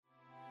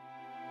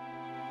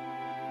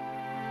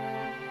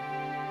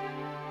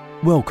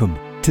Welcome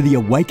to the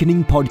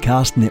Awakening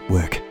Podcast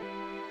Network.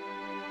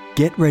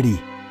 Get ready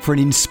for an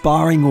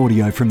inspiring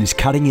audio from this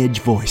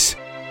cutting-edge voice.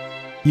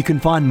 You can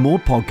find more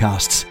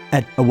podcasts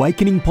at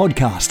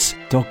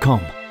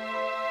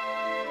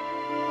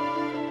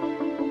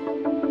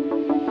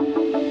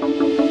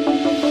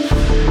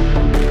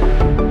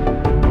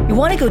awakeningpodcasts.com. You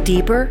want to go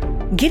deeper?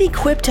 Get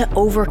equipped to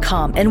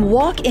overcome and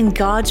walk in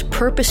God's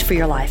purpose for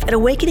your life at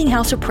Awakening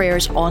House of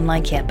Prayer's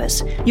online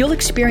campus. You'll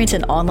experience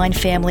an online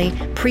family,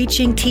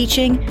 preaching,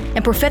 teaching,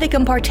 and prophetic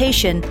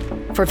impartation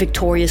for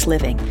victorious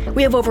living.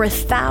 We have over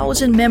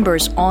 1,000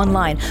 members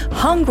online,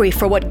 hungry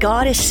for what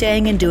God is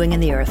saying and doing in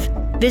the earth.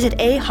 Visit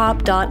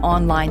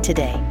ahop.online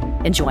today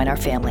and join our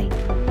family.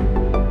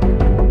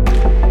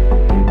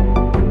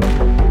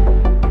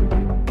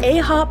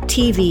 AHOP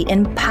TV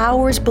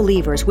empowers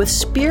believers with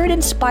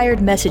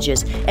Spirit-inspired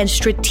messages and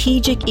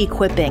strategic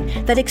equipping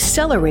that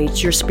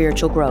accelerates your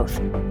spiritual growth.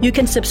 You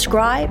can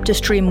subscribe to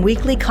stream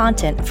weekly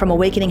content from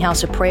Awakening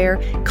House of Prayer,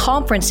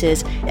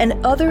 conferences, and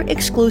other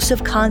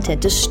exclusive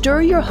content to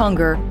stir your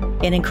hunger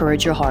and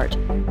encourage your heart.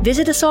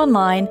 Visit us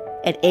online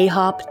at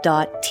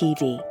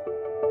ahop.tv.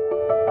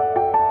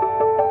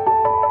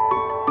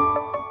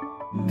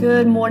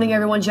 Good morning,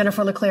 everyone.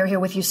 Jennifer LeClaire here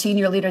with you,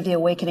 Senior Leader of the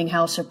Awakening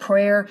House of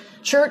Prayer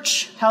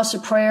Church, House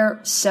of Prayer,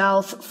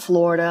 South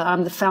Florida.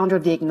 I'm the founder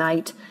of the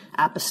Ignite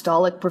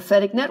Apostolic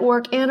Prophetic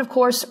Network and, of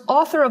course,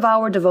 author of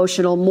our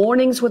devotional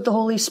Mornings with the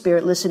Holy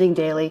Spirit, listening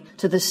daily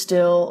to the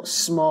still,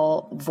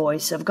 small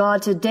voice of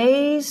God.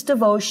 Today's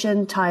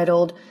devotion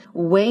titled,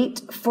 Wait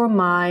for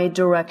My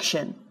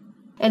Direction.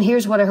 And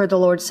here's what I heard the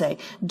Lord say.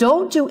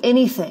 Don't do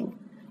anything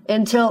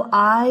until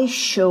I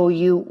show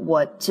you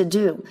what to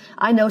do.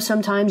 I know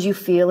sometimes you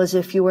feel as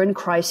if you were in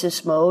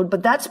crisis mode,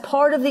 but that's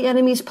part of the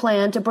enemy's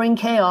plan to bring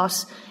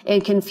chaos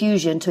and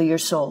confusion to your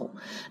soul.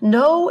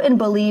 Know and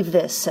believe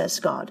this, says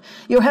God.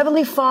 Your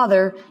Heavenly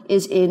Father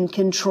is in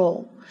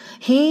control.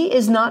 He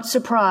is not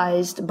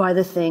surprised by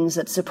the things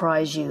that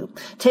surprise you.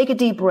 Take a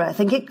deep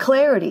breath and get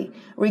clarity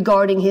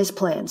regarding His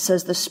plan,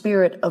 says the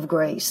Spirit of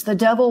grace. The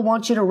devil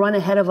wants you to run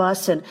ahead of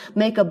us and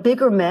make a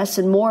bigger mess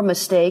and more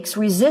mistakes.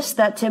 Resist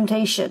that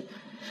temptation.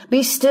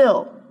 Be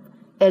still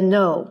and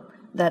know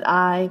that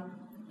I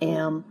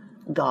am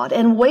God.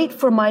 And wait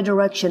for my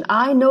direction.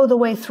 I know the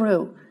way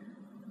through,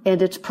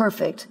 and it's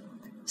perfect,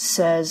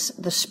 says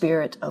the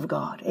Spirit of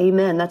God.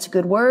 Amen. That's a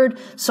good word.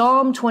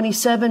 Psalm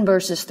 27,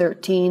 verses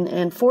 13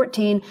 and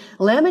 14,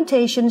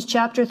 Lamentations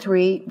chapter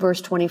 3,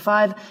 verse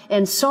 25,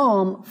 and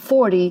Psalm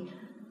 40,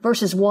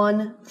 verses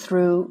 1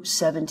 through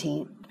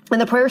 17.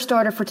 And the prayer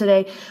starter for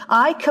today,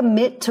 I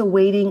commit to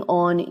waiting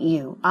on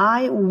you.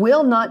 I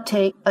will not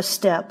take a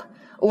step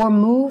or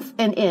move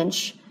an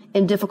inch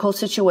in difficult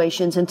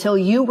situations until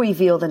you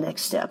reveal the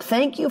next step.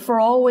 Thank you for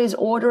always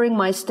ordering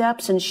my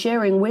steps and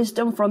sharing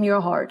wisdom from your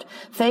heart.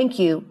 Thank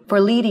you for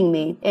leading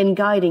me and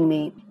guiding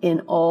me in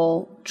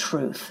all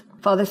truth.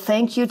 Father,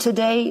 thank you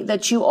today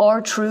that you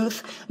are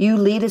truth. You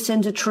lead us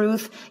into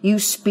truth. You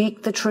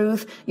speak the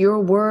truth. Your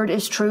word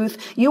is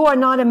truth. You are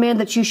not a man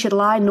that you should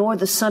lie, nor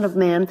the son of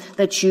man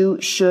that you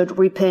should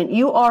repent.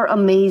 You are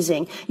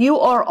amazing. You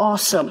are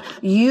awesome.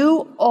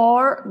 You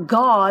are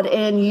God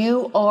and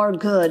you are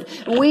good.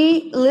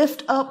 We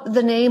lift up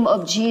the name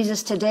of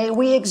Jesus today.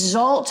 We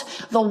exalt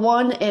the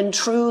one and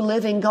true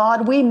living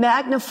God. We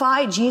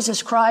magnify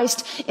Jesus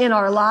Christ in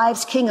our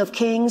lives, King of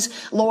Kings,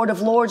 Lord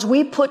of Lords.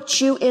 We put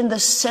you in the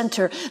center,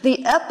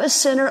 the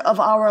epicenter of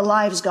our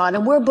lives, God.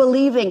 And we're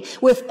believing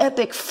with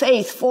epic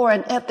faith for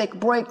an epic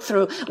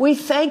breakthrough. We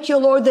thank you,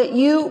 Lord, that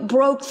you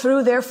broke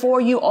through.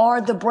 Therefore, you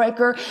are the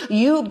breaker.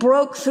 You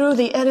broke through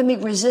the enemy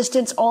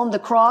resistance on the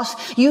cross.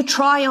 You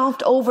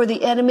triumphed over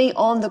the enemy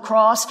on the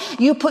cross.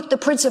 You put the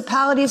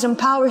principalities and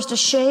powers to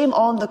shame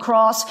on the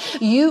cross.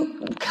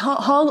 You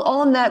hung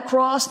on that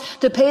cross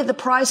to pay the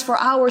price for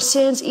our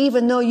sins,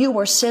 even though you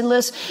were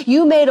sinless.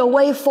 You made a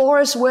way for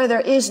us where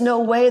there is no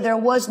way. There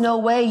was no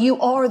way.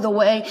 You are the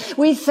way.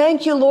 We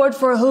thank you, Lord,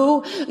 for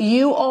who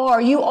you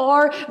are. You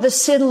are the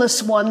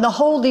sinless one, the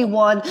holy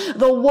one,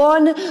 the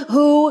one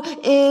who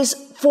is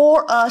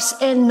for us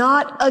and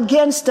not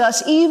against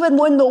us, even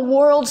when the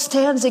world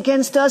stands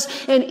against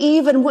us, and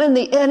even when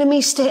the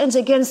enemy stands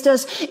against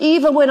us,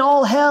 even when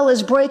all hell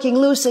is breaking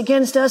loose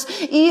against us,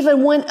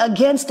 even when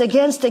against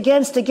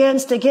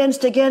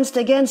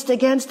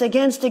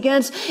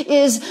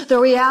is the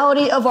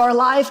reality of our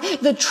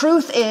life. The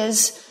truth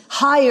is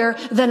higher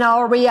than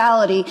our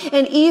reality.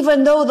 And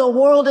even though the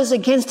world is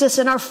against us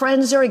and our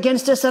friends are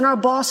against us and our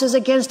boss is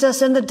against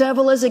us and the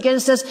devil is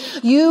against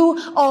us, you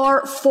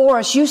are for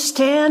us. You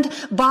stand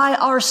by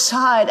our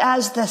side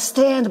as the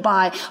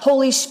standby.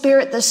 Holy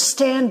Spirit, the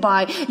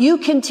standby. You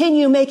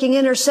continue making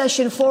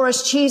intercession for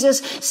us. Jesus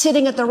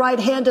sitting at the right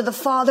hand of the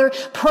Father,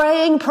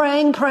 praying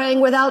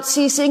without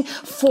ceasing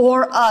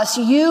for us.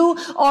 You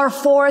are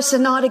for us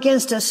and not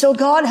against us. So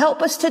God,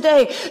 help us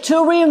today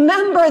to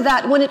remember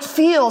that when it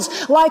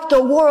feels like like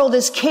the world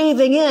is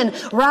caving in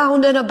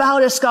round and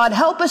about us, God.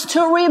 Help us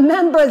to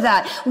remember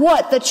that.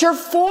 What? That you're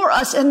for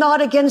us and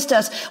not against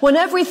us. When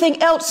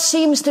everything else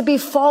seems to be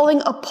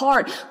falling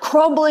apart,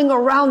 crumbling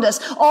around us,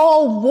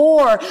 all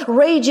war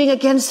raging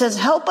against us,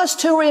 help us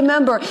to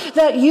remember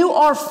that you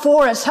are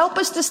for us. Help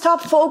us to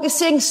stop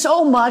focusing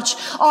so much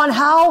on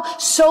how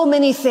so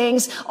many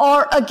things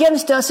are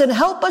against us, and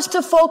help us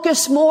to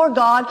focus more,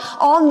 God,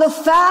 on the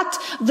fact,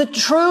 the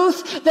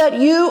truth that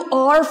you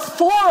are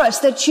for us,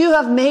 that you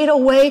have made a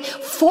way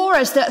for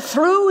us, that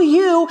through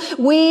you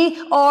we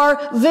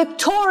are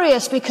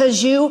victorious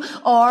because you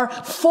are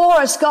for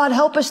us. God,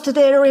 help us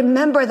today to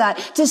remember that,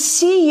 to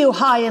see you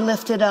high and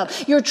lifted up,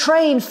 your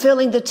train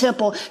filling the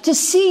temple, to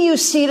see you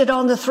seated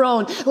on the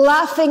throne,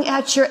 laughing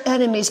at your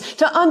enemies,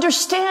 to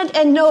understand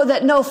and know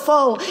that no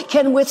foe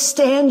can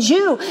withstand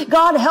you.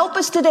 God, help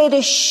us today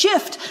to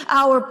shift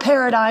our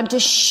paradigm, to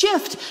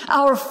shift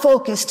our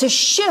focus, to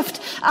shift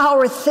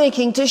our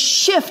thinking, to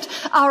shift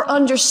our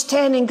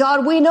understanding.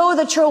 God, we know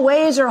that your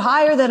ways are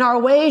higher than our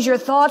ways, your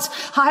thoughts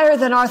higher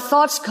than our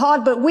thoughts,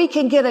 God, but we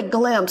can get a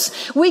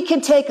glimpse. We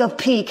can take a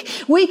peek.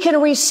 We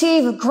can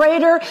receive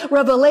greater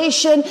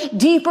revelation,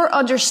 deeper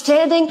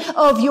understanding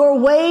of your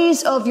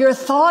ways, of your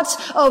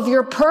thoughts, of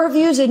your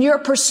purviews and your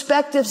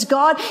perspectives.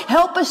 God,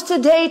 help us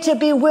today to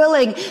be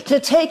willing to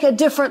take a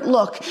different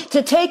look,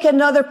 to take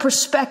another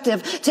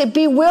perspective, to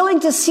be willing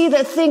to see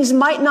that things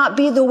might not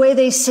be the way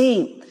they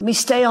seem. Let me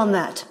stay on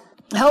that.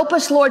 Help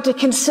us, Lord, to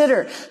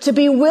consider, to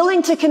be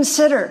willing to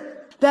consider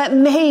that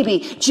maybe,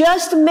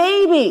 just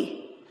maybe,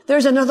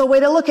 there's another way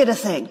to look at a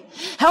thing.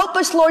 Help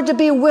us, Lord, to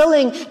be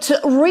willing to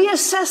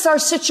reassess our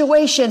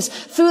situations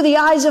through the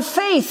eyes of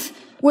faith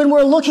when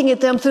we're looking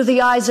at them through the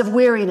eyes of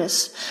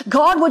weariness.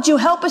 God, would you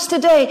help us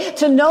today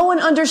to know and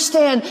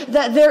understand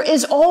that there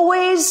is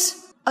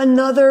always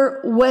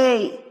another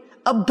way,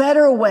 a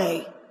better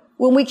way.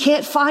 When we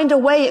can't find a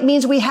way, it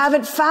means we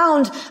haven't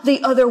found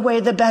the other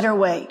way, the better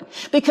way.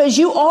 Because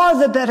you are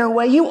the better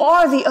way. You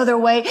are the other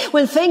way.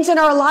 When things in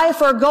our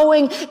life are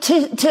going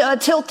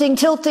tilting,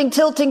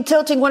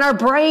 when our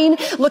brain,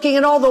 looking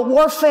at all the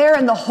warfare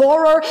and the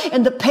horror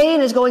and the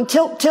pain, is going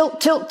tilt.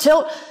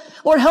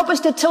 Lord, help us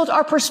to tilt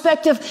our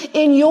perspective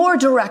in your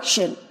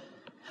direction,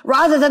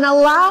 rather than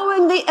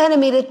allowing the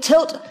enemy to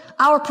tilt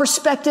our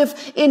perspective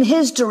in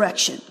his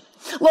direction.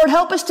 Lord,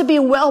 help us to be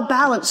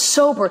well-balanced,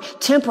 sober,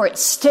 temperate,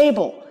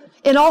 stable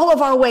in all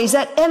of our ways.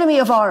 That enemy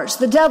of ours,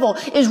 the devil,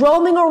 is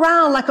roaming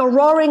around like a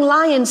roaring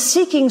lion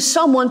seeking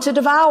someone to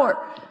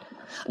devour.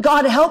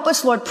 God, help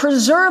us, Lord.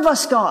 Preserve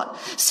us, God.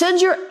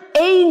 Send your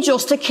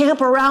angels to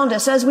camp around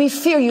us as we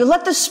fear you.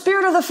 Let the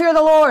spirit of the fear of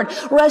the Lord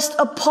rest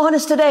upon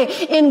us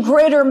today in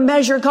greater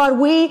measure. God,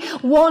 we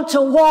want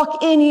to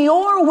walk in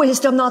your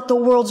wisdom, not the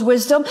world's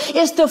wisdom.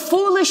 It's the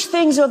foolish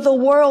things of the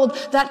world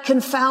that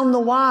confound the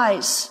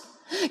wise.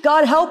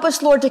 God, help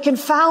us, Lord, to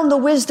confound the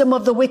wisdom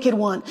of the wicked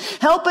one.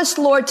 Help us,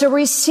 Lord, to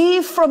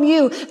receive from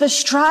you the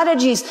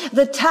strategies,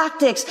 the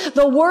tactics,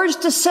 the words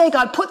to say,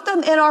 God. Put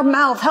them in our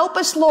mouth. Help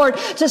us, Lord,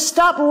 to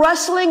stop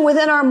wrestling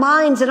within our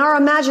minds and our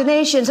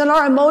imaginations and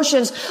our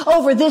emotions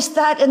over this,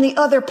 that, and the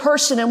other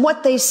person and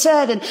what they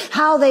said and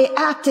how they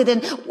acted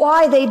and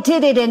why they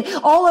did it and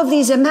all of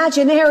these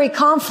imaginary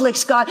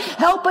conflicts, God.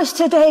 Help us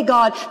today,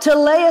 God, to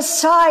lay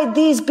aside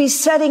these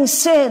besetting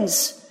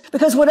sins.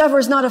 Because whatever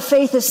is not of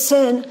faith is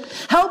sin.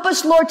 Help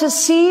us, Lord, to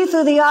see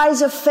through the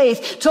eyes of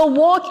faith, to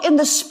walk in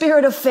the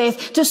spirit of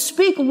faith, to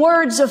speak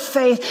words of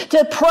faith,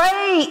 to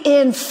pray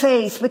in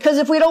faith. Because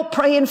if we don't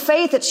pray in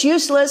faith, it's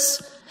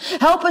useless.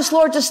 Help us,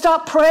 Lord, to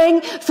stop praying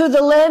through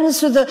the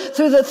lens, through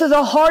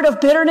the heart of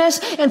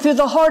bitterness and through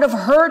the heart of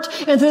hurt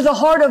and through the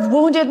heart of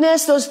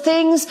woundedness, those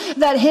things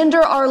that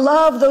hinder our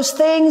love, those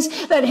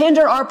things that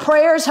hinder our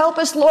prayers. Help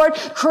us, Lord,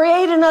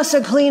 create in us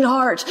a clean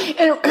heart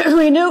and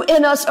renew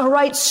in us a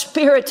right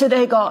spirit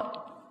today, God.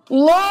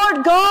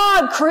 Lord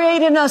God,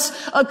 create in us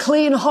a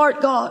clean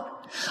heart, God.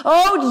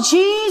 Oh,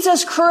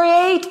 Jesus,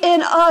 create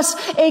in us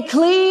a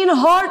clean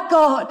heart,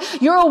 God.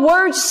 Your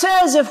word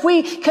says if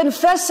we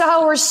confess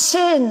our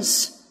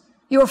sins,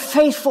 you're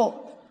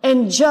faithful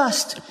and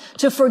just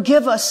to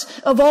forgive us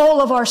of all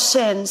of our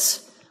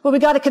sins. Well, we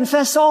got to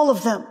confess all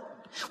of them.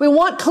 We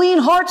want clean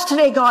hearts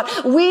today, God.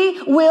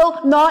 We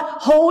will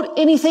not hold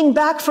anything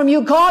back from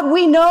you. God,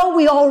 we know,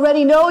 we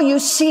already know. You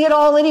see it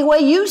all anyway.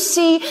 You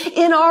see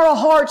in our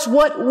hearts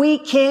what we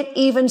can't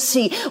even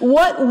see.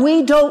 What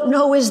we don't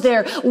know is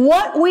there.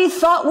 What we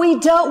thought we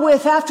dealt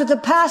with after the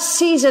past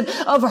season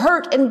of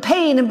hurt and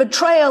pain and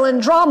betrayal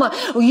and drama.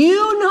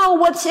 You know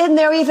what's in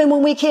there even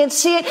when we can't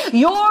see it.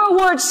 Your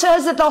word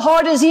says that the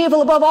heart is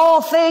evil above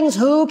all things.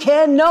 Who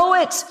can know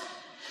it?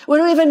 We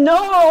don't even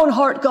know our own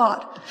heart,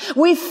 God.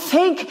 We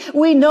think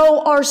we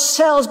know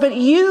ourselves, but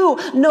you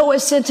know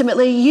us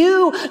intimately.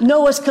 You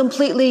know us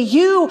completely.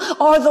 You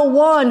are the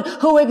one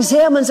who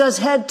examines us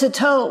head to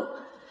toe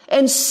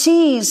and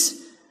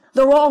sees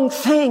the wrong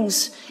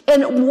things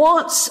and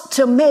wants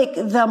to make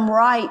them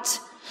right.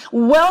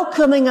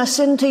 welcoming us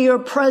into your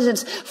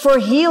presence for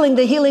healing,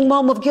 the healing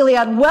balm of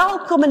Gilead,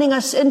 welcoming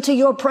us into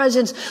your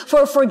presence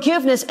for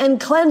forgiveness and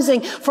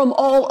cleansing from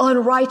all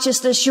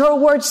unrighteousness. Your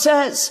word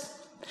says,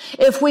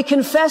 if we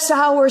confess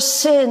our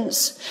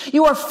sins,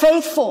 you are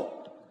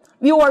faithful,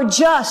 you are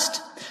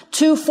just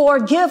to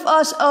forgive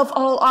us of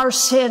all our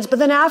sins. But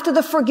then after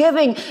the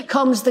forgiving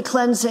comes the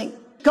cleansing.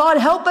 God,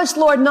 help us,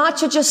 Lord, not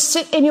to just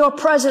sit in your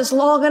presence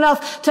long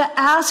enough to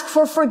ask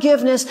for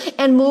forgiveness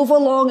and move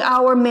along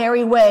our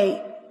merry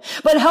way.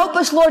 But help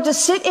us, Lord, to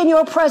sit in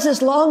your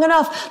presence long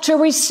enough to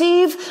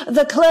receive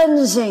the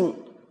cleansing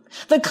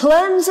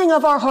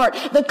of our heart,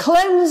 the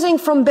cleansing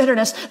from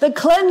bitterness, the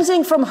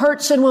cleansing from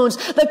hurts and wounds,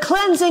 the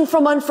cleansing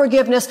from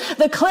unforgiveness,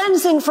 the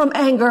cleansing from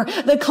anger,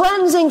 the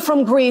cleansing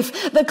from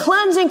grief, the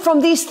cleansing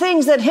from these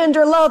things that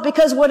hinder love,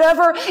 because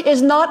whatever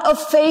is not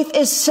of faith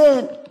is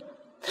sin.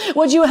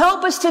 Would you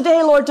help us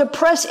today, Lord, to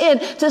press in,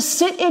 to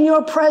sit in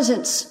your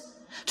presence,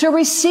 to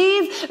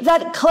receive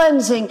that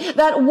cleansing,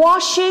 that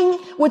washing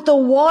with the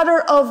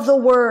water of the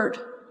word.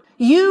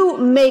 You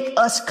make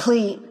us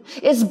clean.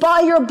 It's by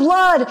your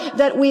blood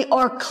that we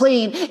are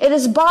clean. It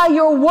is by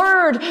your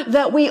word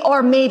that we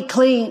are made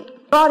clean.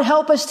 God,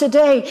 help us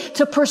today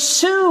to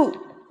pursue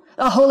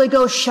a Holy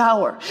Ghost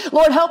shower.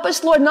 Lord, help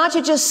us, Lord, not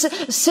to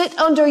just sit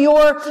under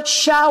your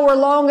shower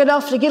long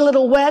enough to get a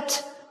little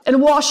wet and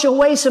wash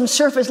away some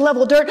surface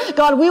level dirt.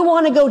 God, we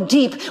want to go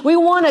deep. We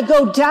want to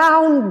go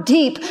down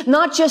deep,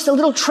 not just a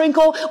little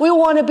trinkle. We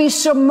want to be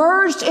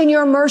submerged in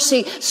your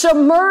mercy,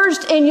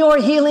 submerged in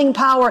your healing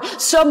power,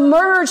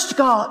 submerged,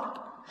 God,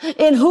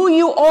 in who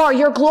you are,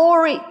 your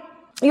glory,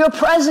 your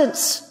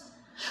presence.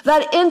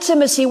 That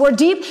intimacy where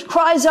deep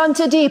cries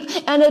unto deep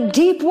and a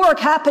deep work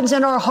happens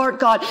in our heart,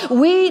 God.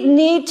 We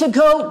need to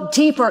go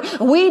deeper.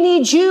 We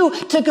need you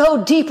to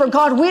go deeper,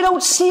 God. We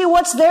don't see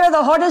what's there.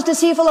 The heart is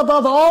deceitful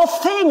above all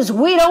things.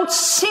 We don't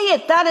see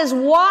it. That is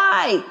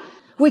why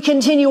we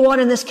continue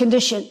on in this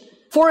condition.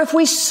 For if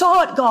we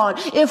saw it, God,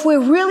 if we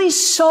really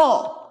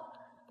saw,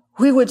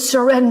 we would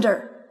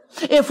surrender.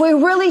 If we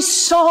really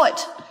saw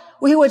it,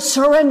 we would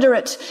surrender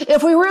it.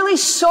 If we really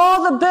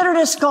saw the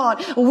bitterness,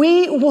 God,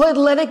 we would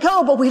let it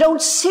go, but we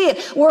don't see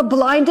it. We're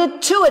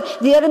blinded to it.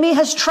 The enemy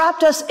has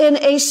trapped us in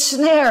a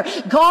snare.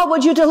 God,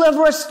 would you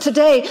deliver us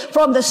today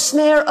from the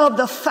snare of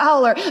the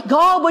fowler?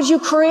 God, would you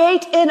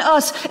create in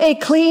us a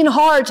clean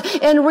heart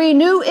and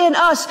renew in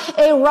us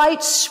a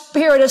right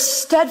spirit, a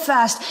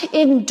steadfast,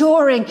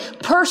 enduring,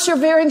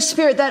 persevering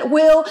spirit that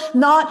will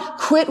not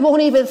quit,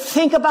 won't even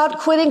think about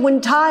quitting when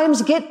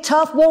times get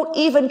tough, won't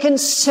even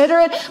consider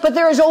it. But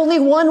there is only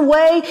one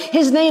way.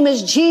 His name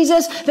is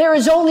Jesus. There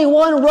is only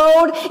one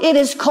road. It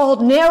is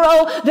called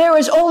narrow. There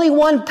is only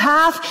one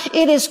path.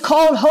 It is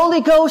called Holy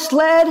Ghost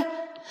led.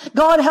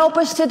 God, help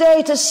us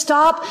today to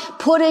stop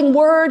putting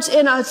words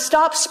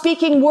stop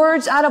speaking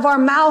words out of our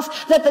mouth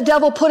that the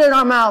devil put in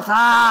our mouth.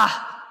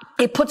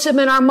 He puts them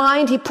in our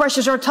mind. He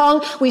pressures our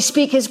tongue. We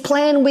speak his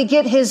plan. We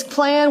get his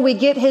plan. We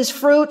get his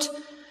fruit.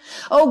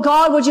 Oh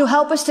God, would you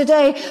help us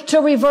today to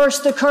reverse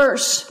the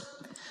curse?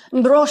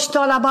 Hallelujah.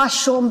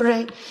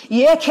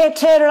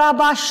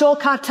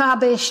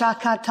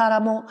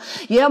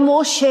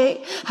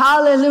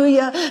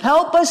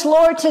 Help us,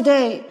 Lord,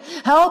 today.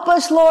 Help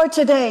us, Lord,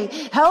 today.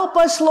 Help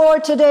us,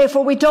 Lord, today,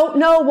 for we don't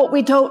know what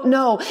we don't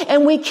know,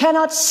 and we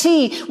cannot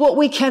see what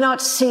we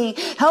cannot see.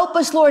 Help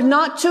us, Lord,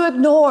 not to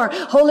ignore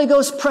Holy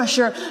Ghost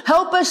pressure.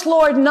 Help us,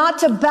 Lord, not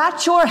to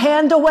bat your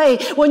hand away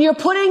when you're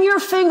putting your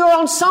finger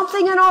on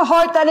something in our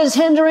heart that is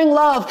hindering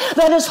love,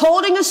 that is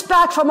holding us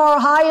back from our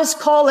highest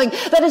calling,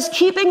 that is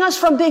keeping us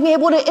from being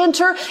able to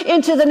enter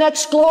into the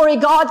next glory.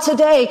 God,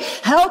 today,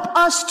 help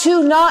us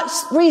to not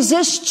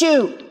resist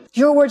you.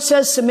 Your word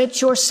says,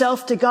 submit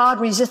yourself to God,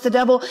 resist the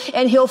devil,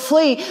 and he'll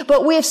flee.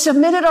 But we have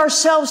submitted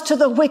ourselves to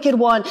the wicked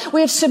one.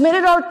 We have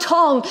submitted our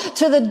tongue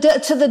to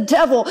the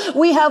devil.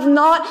 We have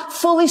not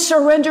fully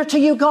surrendered to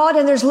you, God,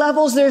 and there's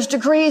levels, there's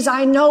degrees.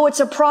 I know it's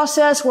a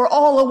process. We're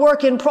all a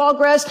work in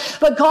progress,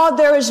 but God,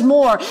 there is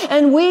more.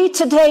 And we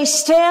today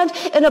stand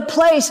in a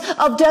place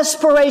of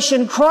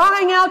desperation,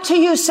 crying out to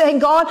you, saying,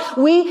 God,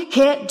 we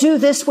can't do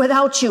this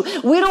without you.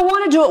 We don't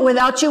want to do it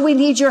without you. We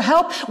need your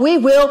help. We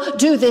will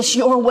do this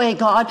your way,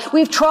 God.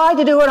 We've tried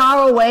to do it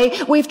our way.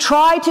 We've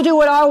tried to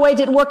do it our way.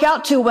 Didn't work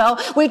out too well.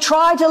 We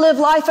tried to live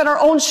life in our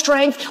own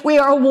strength. We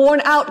are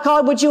worn out.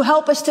 God, would you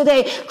help us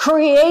today?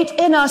 Create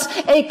in us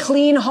a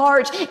clean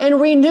heart and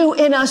renew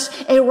in us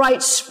a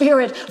right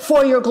spirit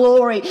for your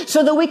glory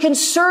so that we can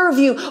serve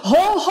you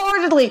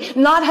wholeheartedly,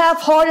 not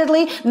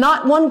half-heartedly,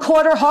 not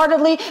 1/4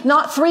 heartedly,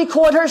 not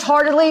 3/4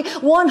 heartedly,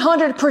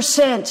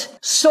 100%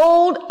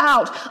 sold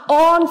out,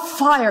 on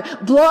fire,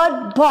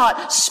 blood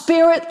bought,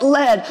 spirit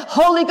led,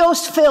 Holy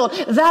Ghost filled.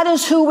 That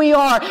is who we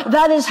are.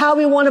 That is how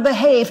we want to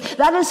behave.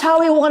 That is how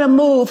we want to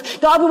move.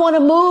 God, we want to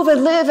move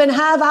and live and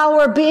have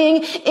our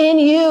being in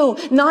you,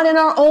 not in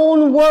our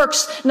own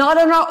works, not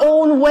in our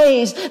own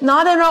ways,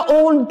 not in our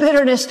own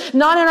bitterness,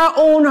 not in our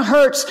own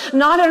hurts,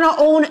 not in our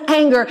own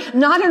anger,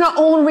 not in our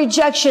own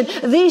rejection.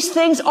 These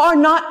things are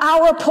not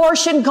our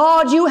portion.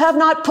 God, you have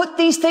not put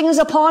these things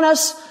upon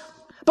us.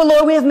 But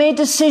Lord, we have made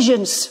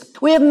decisions.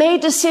 We have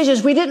made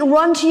decisions. We didn't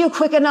run to you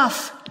quick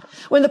enough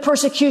when the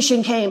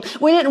persecution came.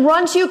 We didn't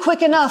run to you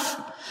quick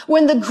enough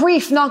when the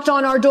grief knocked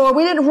on our door.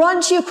 We didn't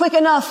run to you quick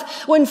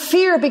enough when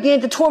fear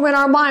began to torment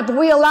our mind. But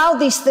we allowed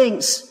these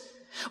things.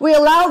 We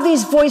allowed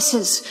these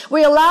voices.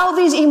 We allowed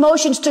these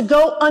emotions to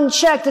go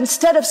unchecked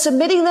instead of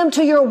submitting them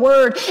to your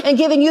word and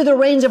giving you the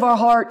reins of our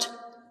heart.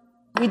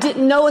 We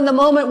didn't know in the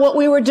moment what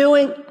we were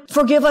doing.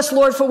 Forgive us,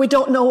 Lord, for we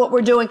don't know what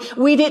we're doing.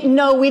 We didn't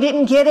know. We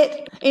didn't get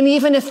it. And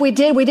even if we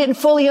did, we didn't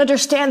fully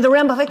understand the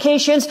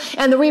ramifications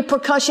and the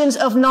repercussions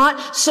of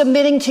not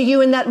submitting to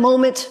you in that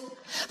moment.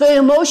 The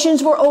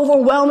emotions were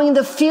overwhelming.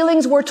 The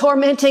feelings were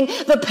tormenting.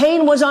 The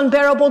pain was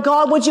unbearable.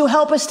 God, would you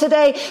help us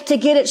today to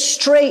get it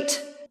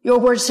straight? Your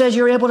word says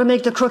you're able to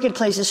make the crooked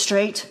places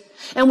straight.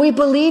 And we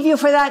believe you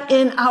for that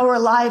in our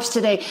lives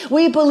today.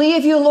 We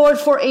believe you, Lord,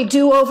 for a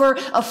do-over,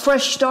 a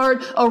fresh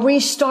start, a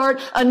restart,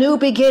 a new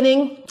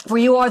beginning. For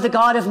you are the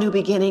God of new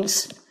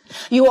beginnings.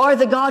 You are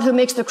the God who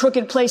makes the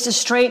crooked places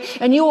straight.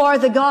 And you are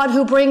the God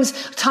who brings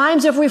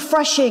times of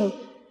refreshing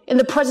in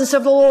the presence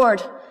of the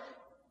Lord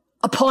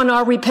upon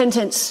our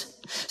repentance.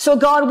 So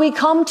God, we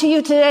come to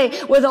you today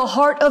with a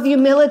heart of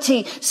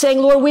humility, saying,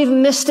 Lord, we've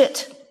missed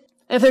it.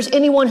 And if there's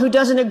anyone who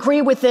doesn't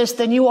agree with this,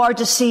 then you are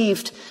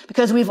deceived,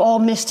 because we've all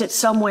missed it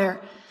somewhere.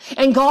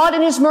 And God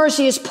in his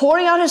mercy is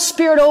pouring out his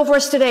Spirit over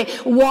us today,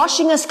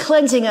 washing us,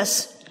 cleansing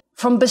us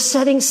from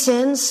besetting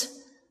sins,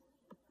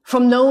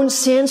 from known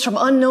sins, from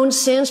unknown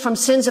sins, from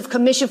sins of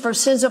commission, from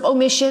sins of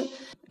omission.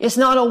 It's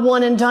not a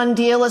one and done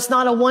deal. It's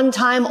not a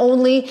one-time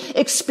only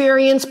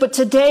experience. But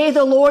today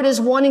the Lord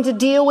is wanting to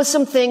deal with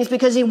some things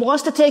because he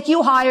wants to take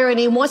you higher and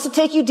he wants to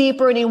take you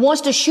deeper and he wants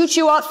to shoot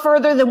you out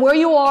further than where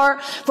you are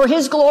for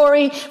his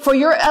glory, for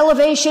your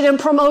elevation and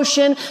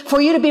promotion,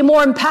 for you to be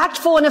more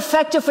impactful and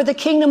effective for the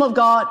kingdom of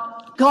God.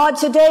 God,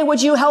 today,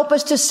 would you help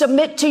us to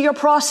submit to your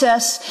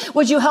process?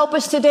 Would you help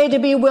us today to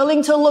be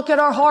willing to look at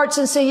our hearts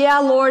and say, yeah,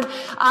 Lord,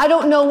 I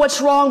don't know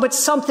what's wrong, but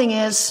something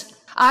is.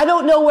 I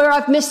don't know where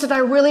I've missed it. I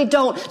really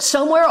don't.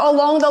 Somewhere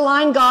along the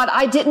line, God,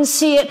 I didn't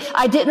see it.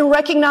 I didn't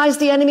recognize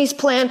the enemy's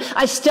plan.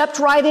 I stepped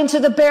right into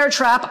the bear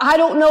trap. I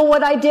don't know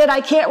what I did.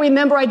 I can't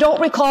remember. I don't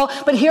recall.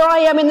 But here I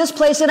am in this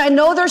place, and I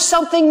know there's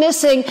something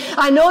missing.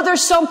 I know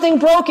there's something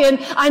broken.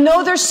 I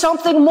know there's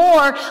something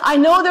more. I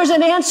know there's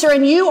an answer,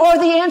 and you are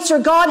the answer.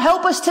 God,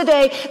 help us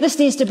today. This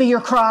needs to be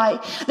your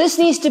cry. This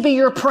needs to be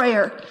your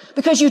prayer,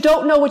 because you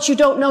don't know what you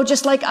don't know,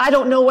 just like I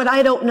don't know what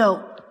I don't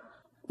know.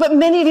 But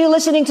many of you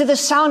listening to the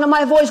sound of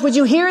my voice, would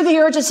you hear the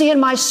urgency in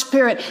my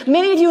spirit?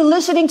 Many of you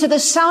listening to the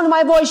sound of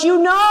my voice, you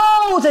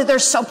know that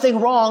there's something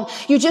wrong.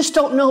 You just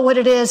don't know what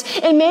it is.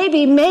 And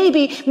maybe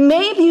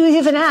you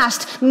even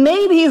asked.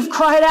 Maybe you've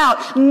cried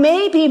out.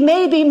 Maybe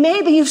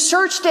you've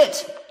searched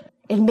it.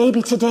 And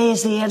maybe today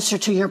is the answer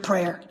to your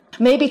prayer.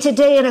 Maybe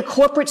today in a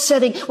corporate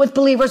setting with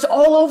believers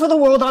all over the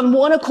world on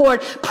one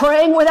accord,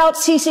 praying without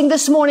ceasing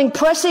this morning,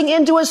 pressing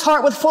into his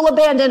heart with full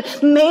abandon.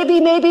 Maybe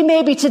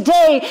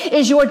today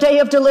is your day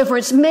of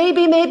deliverance.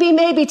 Maybe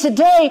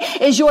today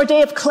is your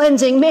day of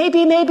cleansing.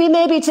 Maybe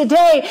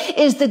today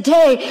is the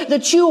day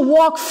that you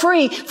walk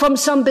free from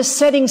some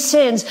besetting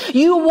sins.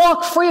 You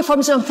walk free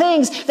from some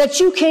things that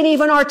you can't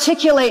even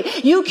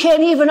articulate. You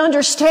can't even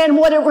understand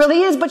what it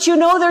really is, but you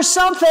know there's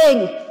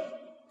something.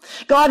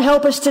 God,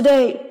 help us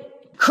today.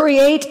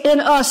 Create in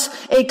us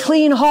a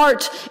clean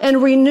heart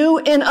and renew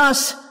in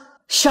us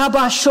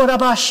shabash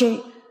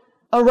shorabashi,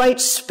 a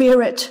right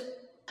spirit.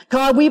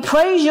 God, we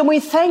praise you and we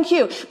thank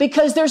you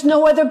because there's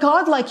no other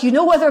God like you,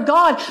 no other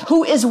God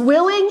who is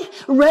willing,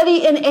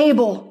 ready, and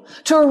able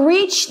to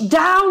reach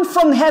down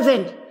from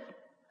heaven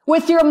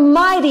with your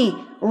mighty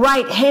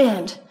right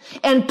hand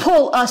and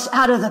pull us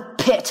out of the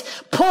pit,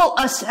 pull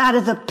us out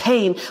of the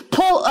pain,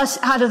 pull us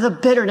out of the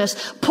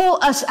bitterness,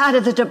 pull us out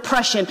of the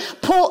depression,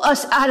 pull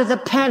us out of the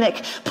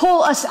panic,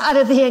 pull us out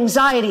of the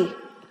anxiety,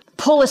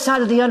 pull us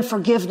out of the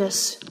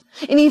unforgiveness.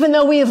 And even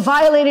though we have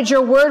violated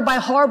your word by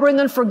harboring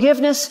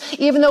unforgiveness,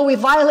 even though we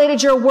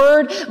violated your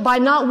word by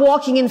not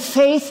walking in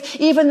faith,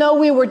 even though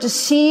we were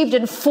deceived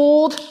and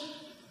fooled,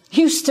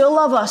 you still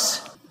love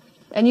us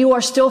and you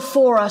are still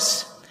for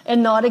us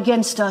and not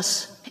against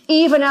us.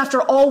 Even after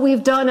all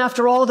we've done,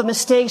 after all the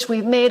mistakes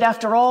we've made,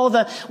 after all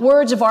the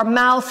words of our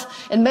mouth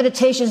and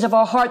meditations of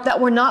our heart that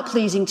were not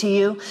pleasing to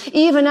you,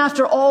 even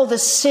after all the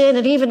sin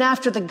and even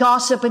after the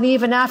gossip and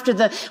even after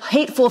the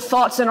hateful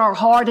thoughts in our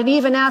heart and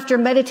even after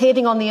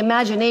meditating on the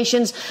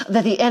imaginations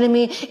that the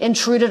enemy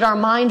intruded our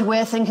mind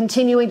with and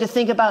continuing to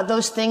think about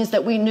those things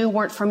that we knew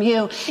weren't from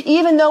you,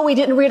 even though we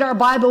didn't read our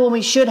Bible when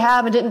we should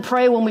have and didn't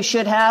pray when we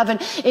should have,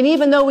 and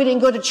even though we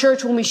didn't go to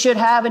church when we should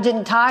have and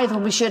didn't tithe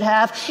when we should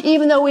have,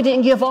 even though we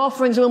didn't give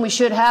offerings when we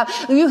should have.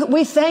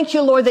 We thank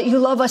you, Lord, that you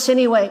love us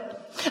anyway.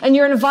 And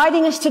you're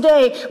inviting us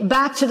today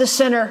back to the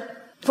center.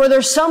 For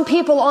there's some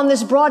people on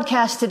this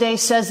broadcast today,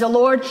 says the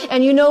Lord,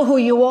 and you know who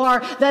you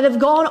are, that have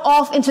gone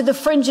off into the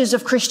fringes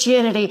of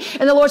Christianity.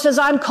 And the Lord says,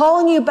 I'm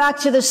calling you back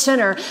to the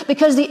center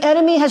because the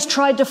enemy has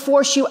tried to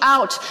force you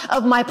out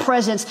of my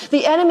presence.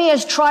 The enemy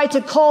has tried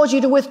to cause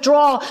you to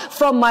withdraw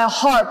from my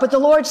heart. But the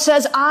Lord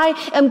says, I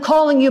am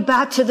calling you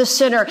back to the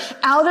center,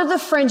 out of the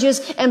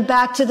fringes and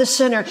back to the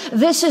center.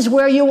 This is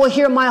where you will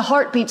hear my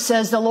heartbeat,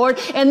 says the Lord.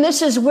 And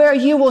this is where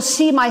you will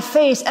see my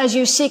face as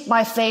you seek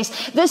my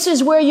face. This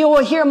is where you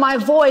will hear my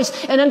voice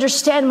and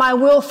understand my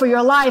will for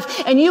your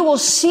life. And you will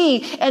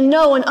see and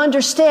know and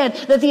understand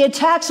that the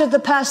attacks of the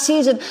past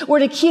season were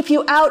to keep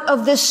you out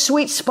of this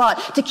sweet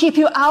spot, to keep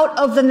you out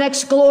of the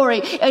next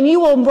glory. And you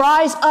will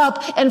rise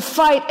up and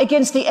fight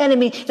against the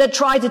enemy that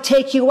tried to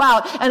take you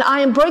out. And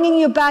I am bringing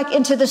you back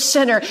into the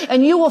center,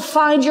 and you will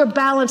find your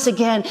balance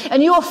again,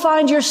 and you will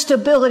find your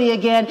stability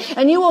again,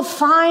 and you will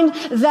find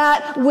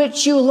that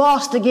which you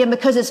lost again,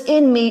 because it's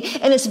in me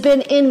and it's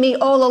been in me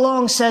all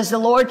along, says the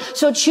Lord.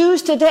 So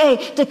choose today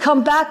to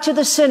come back to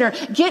the center.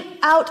 Get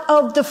out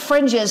of the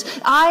fringes.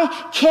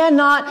 I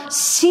cannot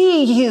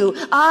see you.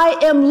 I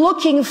am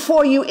looking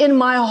for you in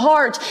my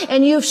heart,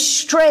 and you've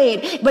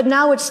strayed, but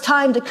now it's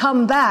time to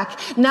come back.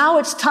 Now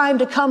it's time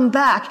to come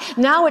back.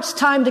 Now it's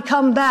time to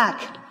come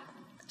back,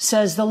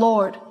 says the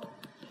Lord.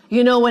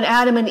 You know, when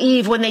Adam and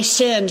Eve, when they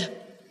sinned,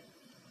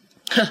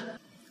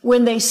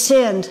 when they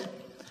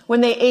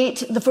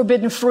ate the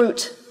forbidden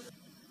fruit,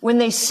 when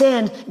they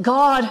sinned,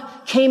 God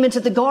came into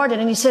the garden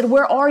and he said,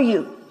 where are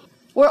you?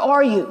 Where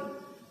are you?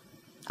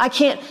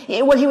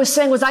 What he was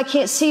saying was, I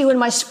can't see you in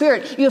my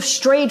spirit. You have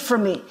strayed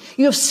from me.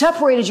 You have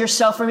separated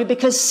yourself from me,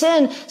 because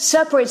sin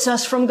separates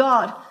us from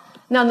God.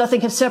 Now,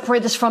 nothing can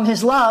separate us from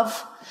his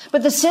love,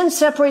 but the sin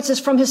separates us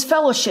from his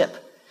fellowship.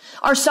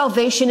 Our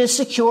salvation is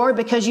secure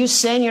because you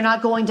sin, you're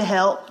not going to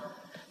hell.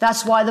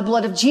 That's why the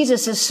blood of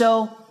Jesus is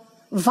so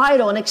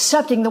vital in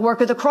accepting the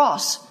work of the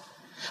cross.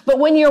 But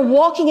when you're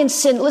walking in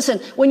sin, listen,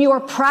 when you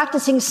are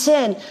practicing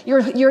sin,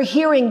 your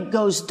hearing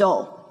goes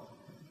dull.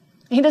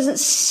 He doesn't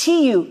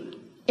see you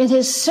in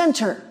his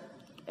center,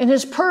 in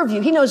his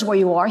purview. He knows where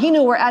you are. He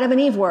knew where Adam and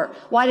Eve were.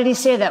 Why did he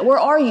say that? Where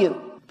are you?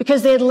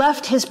 Because they had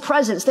left his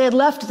presence. They had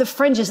left the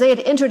fringes. They had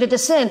entered into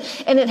sin,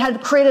 and it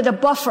had created a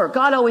buffer.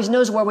 God always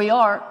knows where we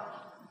are.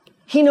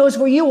 He knows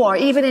where you are,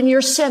 even in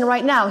your sin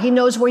right now. He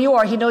knows where you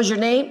are. He knows your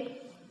name.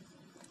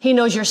 He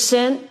knows your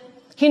sin.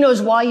 He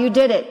knows why you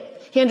did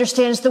it. He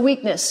understands the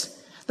weakness.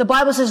 The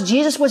Bible says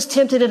Jesus was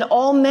tempted in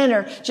all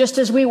manner, just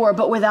as we were,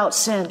 but without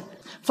sin.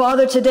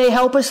 Father, today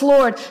help us,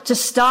 Lord, to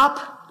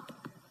stop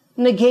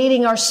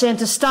negating our sin,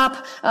 to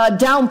stop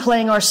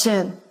downplaying our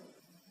sin.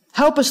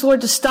 Help us,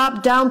 Lord, to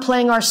stop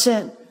downplaying our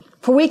sin.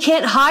 For we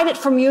can't hide it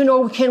from you,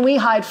 nor can we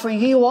hide from you.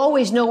 You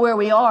always know where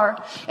we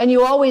are, and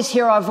you always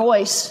hear our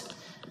voice.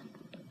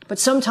 But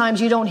sometimes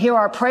you don't hear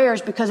our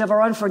prayers because of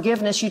our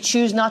unforgiveness. You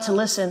choose not to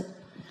listen.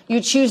 You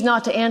choose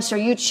not to answer.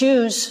 You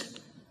choose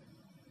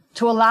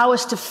to allow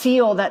us to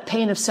feel that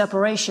pain of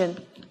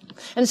separation.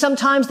 And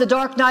sometimes the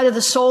dark night of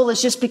the soul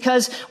is just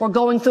because we're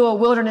going through a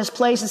wilderness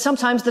place. And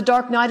sometimes the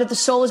dark night of the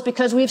soul is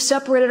because we've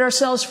separated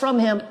ourselves from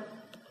him.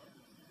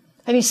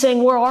 And he's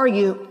saying, where are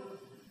you?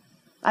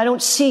 I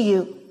don't see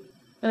you.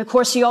 And of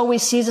course, he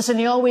always sees us and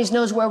he always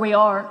knows where we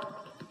are.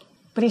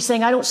 But he's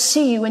saying, I don't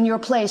see you in your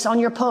place, on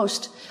your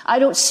post. I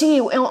don't see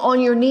you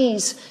on your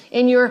knees,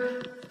 in your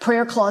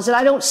prayer closet.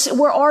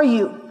 Where are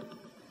you?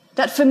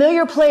 That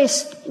familiar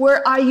place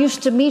where I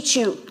used to meet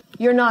you,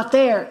 you're not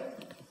there.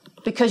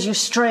 Because you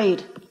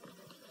strayed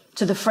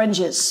to the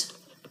fringes.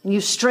 And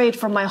you strayed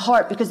from my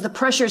heart because the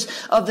pressures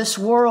of this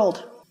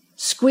world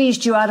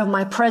squeezed you out of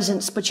my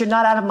presence, but you're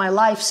not out of my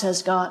life,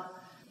 says God.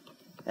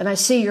 And I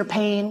see your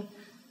pain,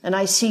 and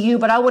I see you,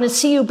 but I want to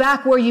see you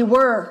back where you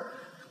were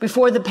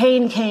before the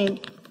pain came,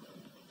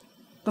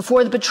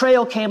 before the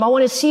betrayal came. I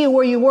want to see you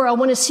where you were. I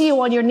want to see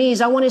you on your knees.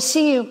 I want to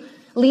see you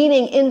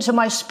leaning into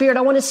my spirit.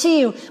 I want to see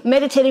you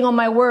meditating on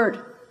my word.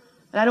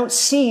 And I don't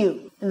see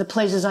you in the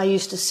places I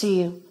used to see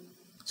you.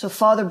 So,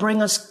 Father,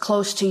 bring us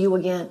close to you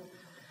again.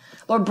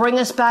 Lord, bring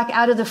us back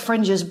out of the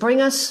fringes.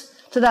 Bring us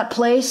to that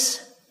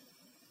place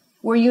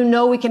where you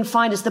know we can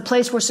find us, the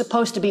place we're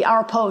supposed to be,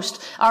 our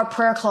post, our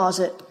prayer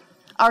closet,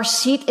 our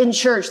seat in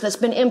church that's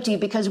been empty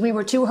because we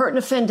were too hurt and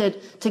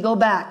offended to go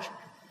back.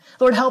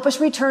 Lord, help us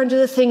return to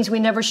the things we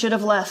never should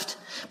have left,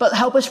 but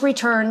help us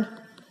return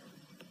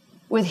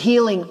with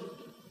healing,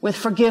 with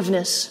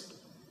forgiveness,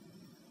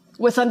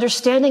 with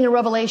understanding and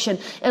revelation.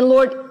 And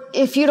Lord,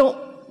 if you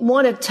don't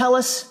want to tell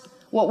us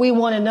what we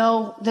want to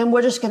know, then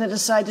we're just going to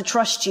decide to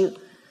trust you,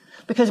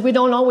 because we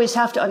don't always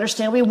have to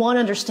understand. We want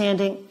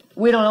understanding.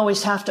 We don't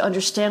always have to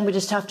understand. We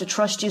just have to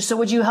trust you. So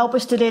would you help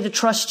us today to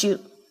trust you?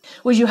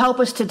 Would you help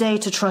us today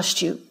to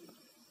trust you?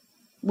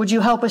 Would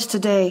you help us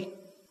today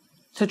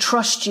to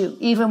trust you,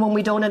 even when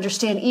we don't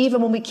understand,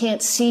 even when we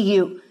can't see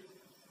you,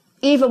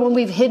 even when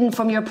we've hidden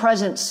from your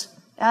presence?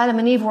 Adam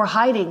and Eve were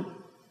hiding.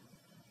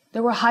 They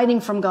were hiding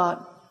from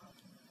God.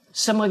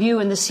 Some of you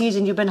in this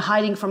season, you've been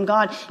hiding from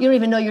God. You don't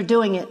even know you're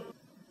doing it.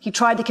 He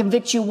tried to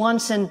convict you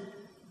once and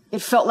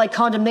it felt like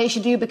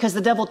condemnation to you because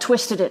the devil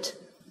twisted it.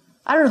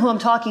 I don't know who I'm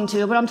talking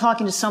to, but I'm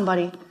talking to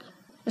somebody.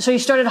 And so you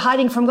started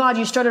hiding from God.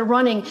 You started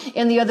running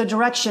in the other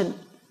direction.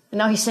 And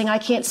now he's saying, I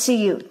can't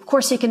see you. Of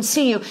course he can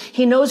see you.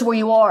 He knows where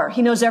you are.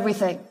 He knows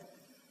everything.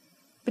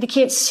 But he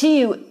can't see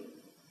you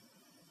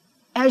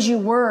as you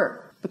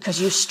were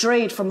because you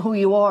strayed from who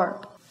you are.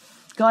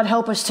 God,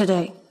 help us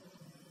today.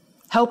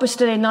 Help us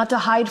today not to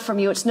hide from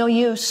you. It's no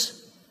use.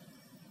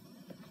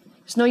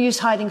 It's no use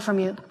hiding from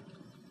you.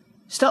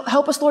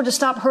 Help us, Lord, to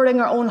stop hurting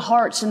our own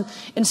hearts and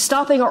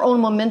stopping our own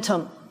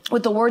momentum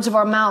with the words of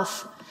our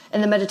mouth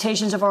and the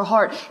meditations of our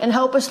heart. And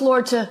help us,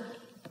 Lord, to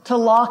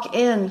lock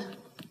in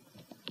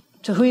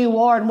to who you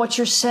are and what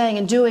you're saying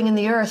and doing in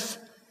the earth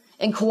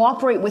and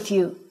cooperate with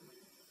you.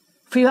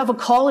 For you have a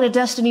call and a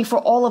destiny for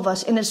all of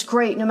us, and it's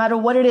great. No matter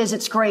what it is,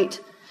 it's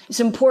great. It's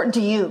important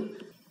to you.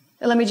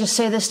 And let me just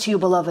say this to you,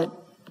 beloved.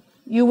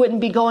 You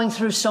wouldn't be going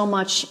through so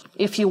much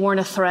if you weren't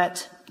a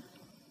threat.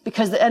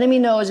 Because the enemy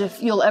knows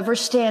if you'll ever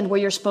stand where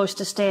you're supposed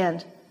to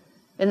stand,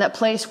 in that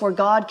place where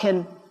God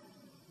can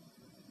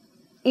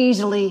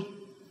easily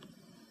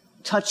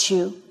touch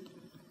you,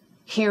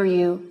 hear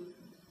you,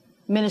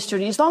 minister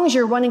to you. As long as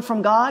you're running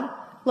from God,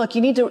 look,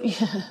 you need to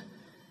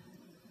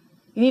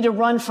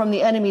run from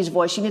the enemy's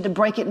voice. You need to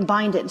break it and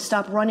bind it and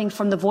stop running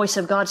from the voice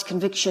of God's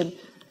conviction.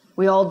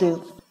 We all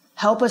do.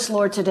 Help us,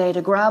 Lord, today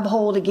to grab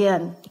hold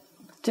again,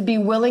 to be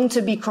willing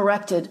to be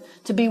corrected,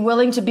 to be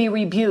willing to be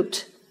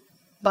rebuked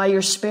by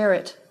your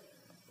Spirit,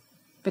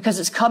 because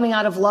it's coming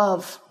out of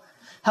love.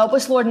 Help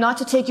us, Lord, not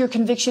to take your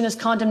conviction as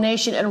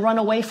condemnation and run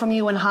away from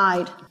you and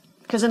hide,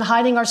 because in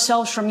hiding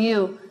ourselves from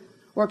you,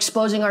 we're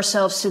exposing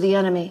ourselves to the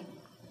enemy.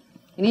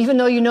 And even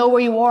though you know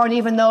where you are, and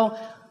even though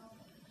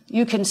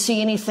you can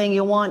see anything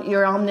you want,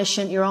 you're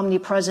omniscient, you're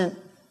omnipresent,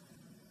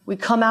 we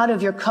come out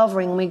of your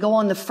covering and we go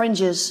on the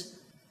fringes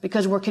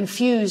because we're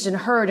confused and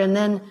hurt, and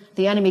then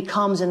the enemy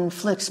comes and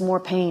inflicts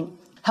more pain.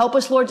 Help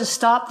us, Lord, to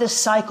stop this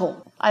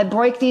cycle. I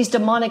break these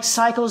demonic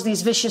cycles,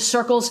 these vicious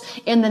circles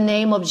in the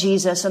name of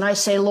Jesus. And I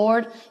say,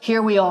 Lord,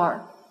 here we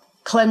are.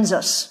 Cleanse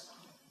us,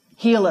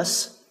 heal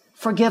us,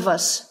 forgive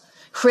us,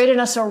 create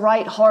in us a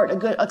right heart,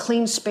 a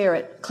clean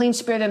spirit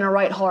and a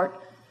right heart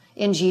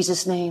in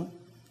Jesus' name.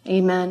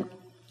 Amen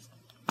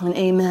and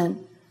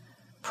amen.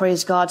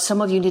 Praise God. Some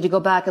of you need to go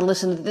back and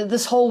listen to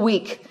this whole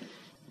week.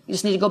 You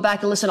just need to go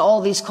back and listen to all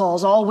these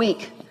calls all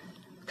week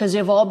because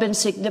they've all been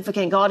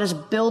significant. God is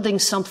building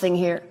something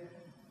here.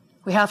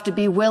 We have to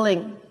be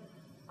willing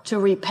to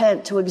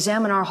repent, to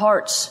examine our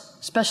hearts,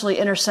 especially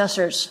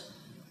intercessors,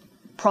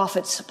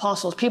 prophets,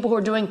 apostles, people who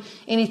are doing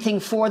anything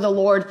for the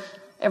Lord.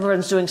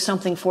 Everyone's doing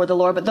something for the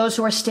Lord, but those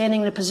who are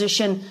standing in a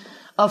position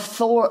of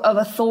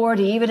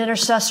authority, even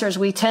intercessors,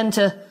 we tend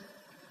to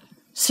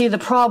see the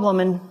problem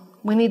and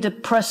we need to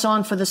press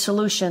on for the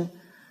solution.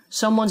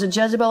 Someone's a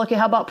Jezebel. Okay,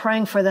 how about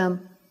praying for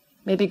them?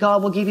 Maybe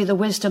God will give you the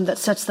wisdom that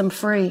sets them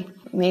free.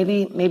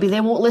 Maybe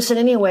they won't listen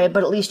anyway,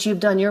 but at least you've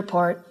done your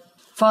part.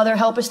 Father,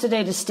 help us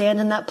today to stand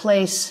in that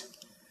place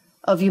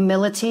of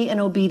humility and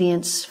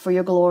obedience for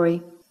your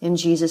glory. In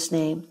Jesus'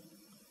 name,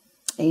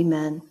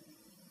 amen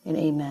and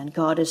amen.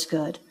 God is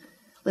good.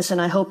 Listen,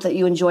 I hope that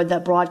you enjoyed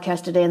that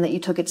broadcast today and that you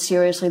took it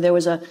seriously. There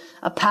was a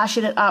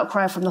passionate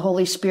outcry from the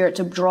Holy Spirit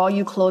to draw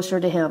you closer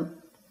to him,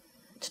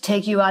 to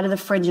take you out of the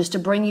fringes, to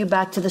bring you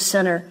back to the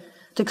center,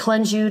 to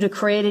cleanse you, to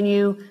create in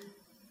you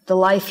the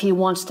life he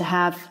wants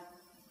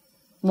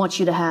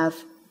you to have.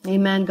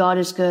 Amen. God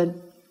is good.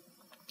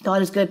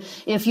 God is good.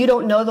 If you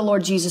don't know the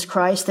Lord Jesus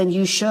Christ, then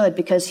you should,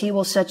 because he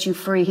will set you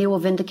free. He will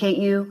vindicate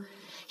you.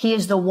 He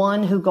is the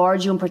one who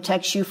guards you and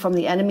protects you from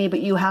the enemy,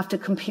 but you have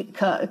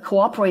to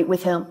cooperate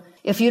with him.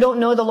 If you don't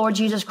know the Lord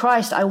Jesus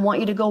Christ, I want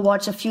you to go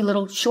watch a few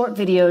little short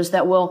videos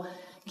that will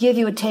give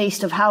you a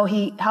taste of how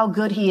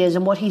good he is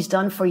and what he's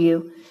done for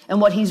you and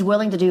what he's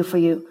willing to do for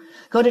you.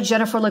 Go to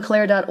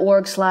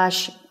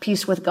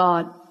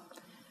jenniferleclaire.org/peacewithgod.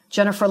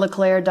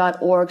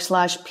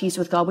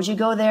 jenniferleclaire.org/peacewithgod. Would you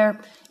go there?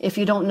 If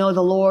you don't know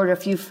the Lord, or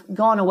if you've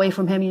gone away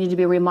from him, you need to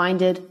be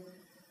reminded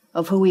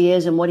of who he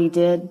is and what he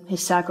did,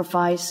 his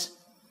sacrifice.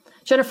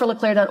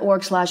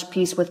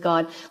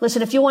 jenniferleclaire.org/peacewithgod.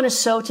 Listen, if you want to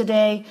sow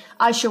today,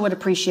 I sure would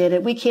appreciate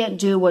it. We can't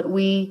do what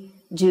we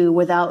do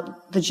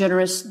without the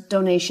generous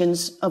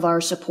donations of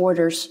our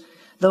supporters,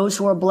 those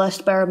who are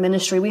blessed by our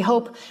ministry. We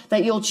hope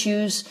that you'll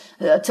choose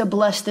to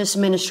bless this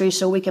ministry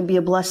so we can be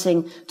a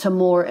blessing to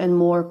more and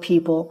more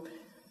people.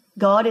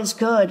 God is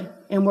good,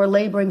 and we're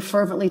laboring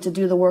fervently to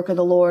do the work of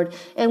the Lord.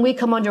 And we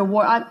come under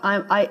war.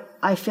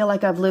 I feel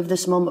like I've lived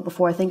this moment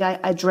before. I think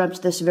I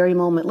dreamt this very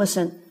moment.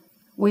 Listen,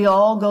 we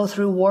all go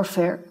through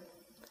warfare.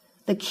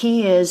 The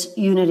key is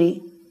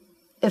unity.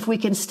 If we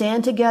can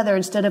stand together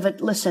instead of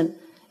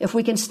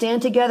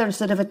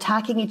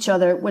attacking each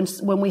other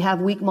when we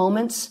have weak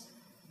moments,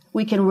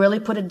 we can really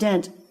put a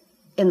dent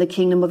in the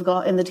kingdom of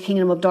God, in the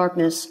kingdom of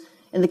darkness,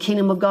 and the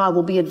kingdom of God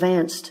will be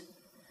advanced.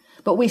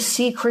 But we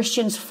see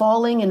Christians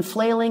falling and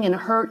flailing and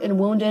hurt and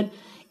wounded,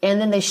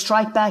 and then they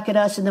strike back at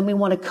us, and then we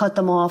want to cut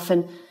them off.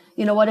 And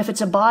you know what? If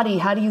it's a body,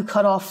 how do you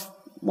cut off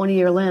one of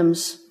your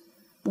limbs?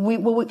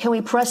 Can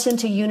we press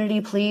into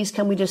unity, please?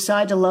 Can we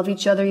decide to love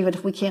each other even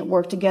if we can't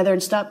work together,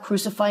 and stop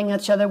crucifying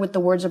each other with the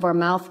words of our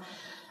mouth?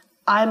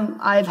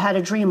 I've had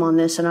a dream on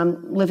this, and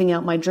I'm living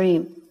out my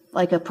dream,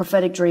 like a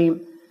prophetic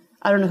dream.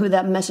 I don't know who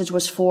that message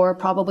was for,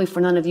 probably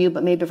for none of you,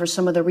 but maybe for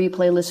some of the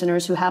replay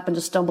listeners who happen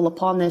to stumble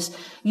upon this.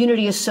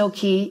 Unity is so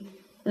key.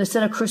 And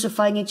instead of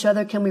crucifying each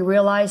other, can we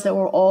realize that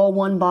we're all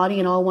one body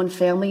and all one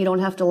family? You don't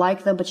have to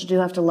like them, but you do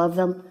have to love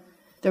them.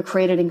 They're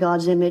created in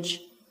God's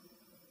image.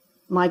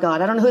 My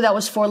God, I don't know who that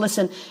was for.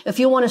 Listen, if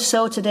you want to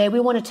sow today, we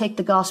want to take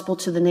the gospel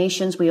to the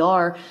nations. We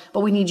are,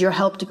 but we need your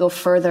help to go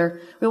further.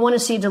 We want to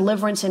see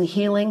deliverance and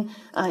healing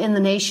in the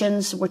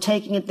nations. We're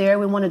taking it there.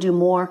 We want to do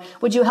more.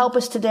 Would you help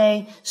us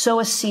today? Sow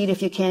a seed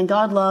if you can.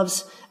 God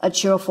loves a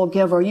cheerful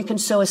giver. You can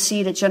sow a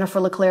seed at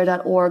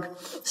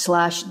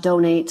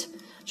jenniferleclaire.org/donate.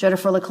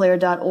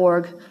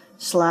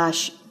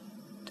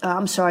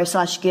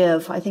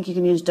 jenniferleclaire.org/give. I think you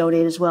can use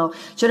donate as well.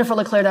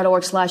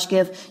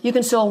 jenniferleclaire.org/give. You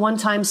can sow a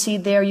one-time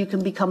seed there. You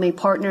can become a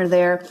partner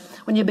there.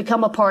 When you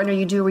become a partner,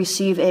 you do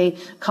receive a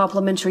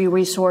complimentary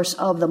resource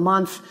of the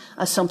month,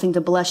 something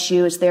to bless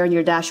you. It's there in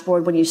your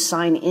dashboard when you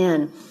sign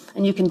in.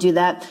 And you can do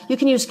that. You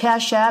can use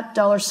Cash App,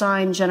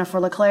 $ Jennifer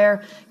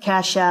LeClaire,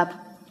 Cash App,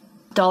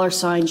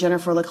 $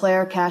 Jennifer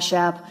LeClaire, Cash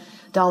App,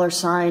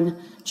 $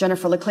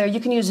 Jennifer LeClaire. You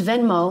can use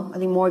Venmo. I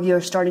think more of you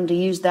are starting to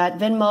use that.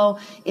 Venmo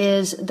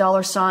is Venmo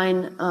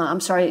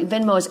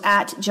is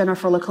at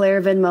Jennifer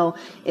LeClaire. Venmo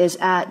is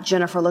at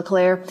Jennifer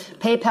LeClaire.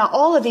 PayPal,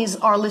 all of these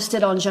are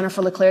listed on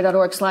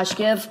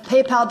jenniferleclaire.org/give.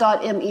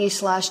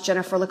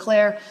 PayPal.me/Jennifer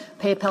LeClaire.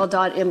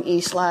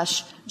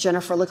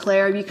 PayPal.me/Jennifer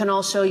LeClaire. You can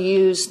also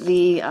use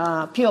the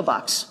P.O.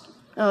 Box.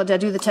 Oh, did I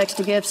do the text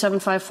to give?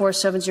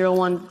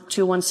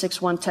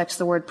 754-701-2161. Text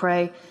the word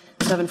pray.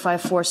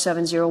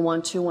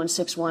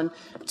 754-701-2161.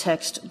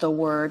 Text the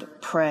word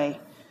pray.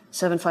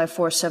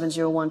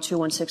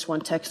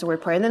 754-701-2161. Text the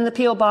word pray. And then the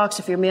P.O. Box,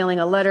 if you're mailing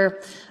a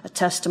letter, a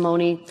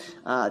testimony,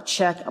 a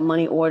check, a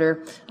money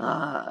order,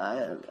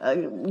 a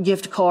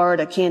gift card,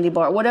 a candy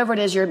bar, whatever it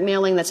is you're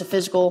mailing that's a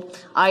physical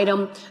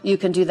item, you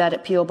can do that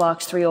at P.O.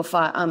 Box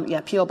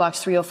 305, P.O. Box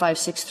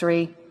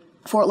 30563,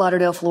 Fort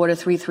Lauderdale, Florida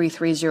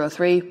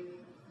 33303.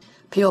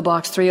 P.O.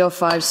 Box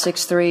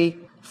 30563,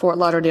 Fort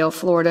Lauderdale,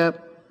 Florida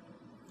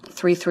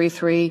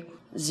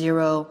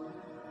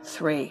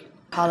 33303.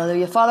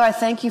 Hallelujah. Father, I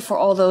thank you for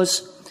all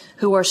those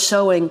who are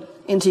sowing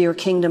into your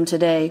kingdom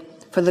today,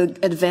 for the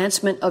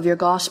advancement of your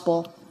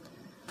gospel,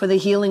 for the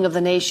healing of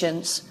the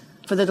nations,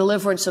 for the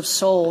deliverance of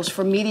souls,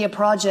 for media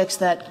projects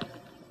that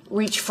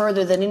reach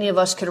further than any of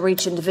us could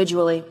reach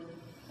individually.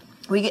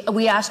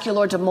 We ask you,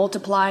 Lord, to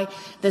multiply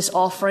this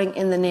offering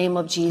in the name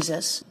of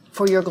Jesus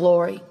for your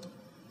glory.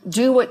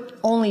 Do what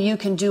only you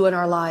can do in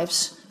our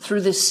lives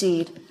through this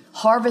seed.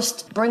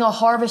 Bring a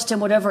harvest in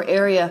whatever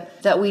area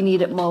that we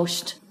need it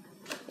most.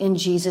 In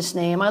Jesus'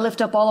 name. I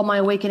lift up all of my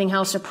Awakening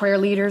House of Prayer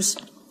leaders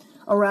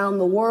around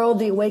the world,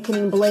 the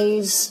Awakening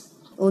Blaze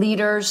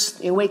leaders,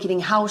 the Awakening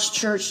House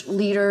Church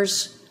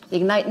leaders, the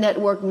Ignite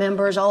Network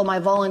members, all of my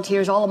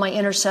volunteers, all of my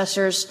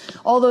intercessors,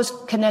 all those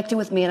connected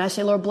with me. And I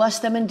say, Lord, bless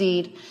them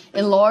indeed.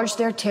 Enlarge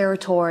their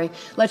territory.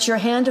 Let your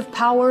hand of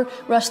power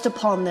rest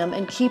upon them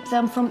and keep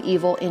them from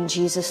evil in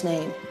Jesus'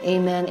 name.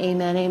 Amen,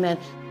 amen, amen.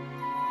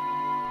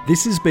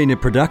 This has been a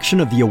production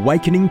of the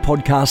Awakening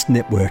Podcast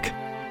Network.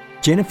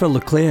 Jennifer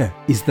LeClaire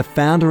is the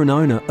founder and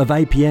owner of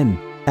APN.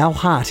 Our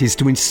heart is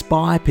to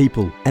inspire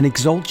people and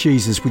exalt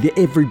Jesus with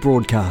every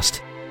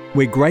broadcast.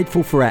 We're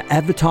grateful for our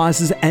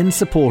advertisers and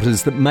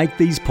supporters that make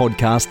these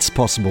podcasts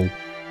possible.